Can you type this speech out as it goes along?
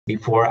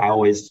Before I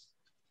always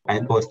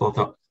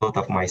thought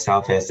of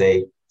myself as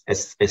a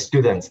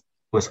student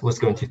was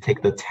going to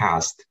take the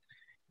test.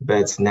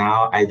 But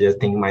now I just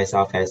think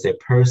myself as a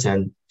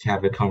person to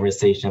have a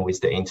conversation with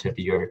the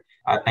interviewer.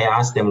 I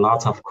ask them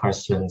lots of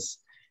questions.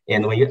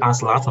 And when you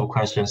ask lots of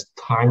questions,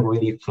 time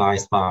really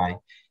flies by.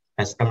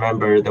 As I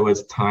remember, there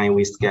was time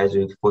we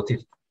scheduled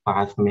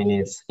 45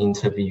 minutes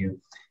interview,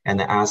 and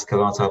I asked a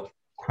lot of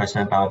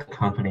questions about the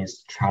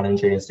company's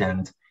challenges,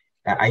 and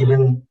I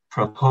even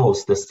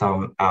proposed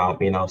some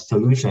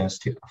solutions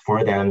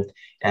for them,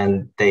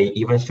 and they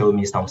even showed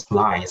me some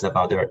slides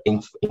about their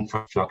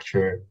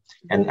infrastructure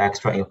and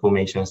extra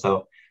information.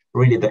 So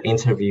really the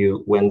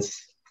interview went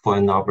for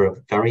an hour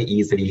very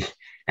easily.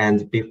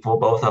 And before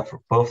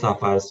both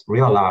of us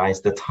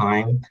realized the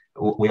time,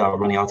 we are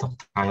running out of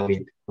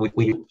time.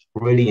 We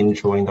really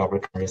enjoyed our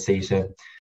conversation.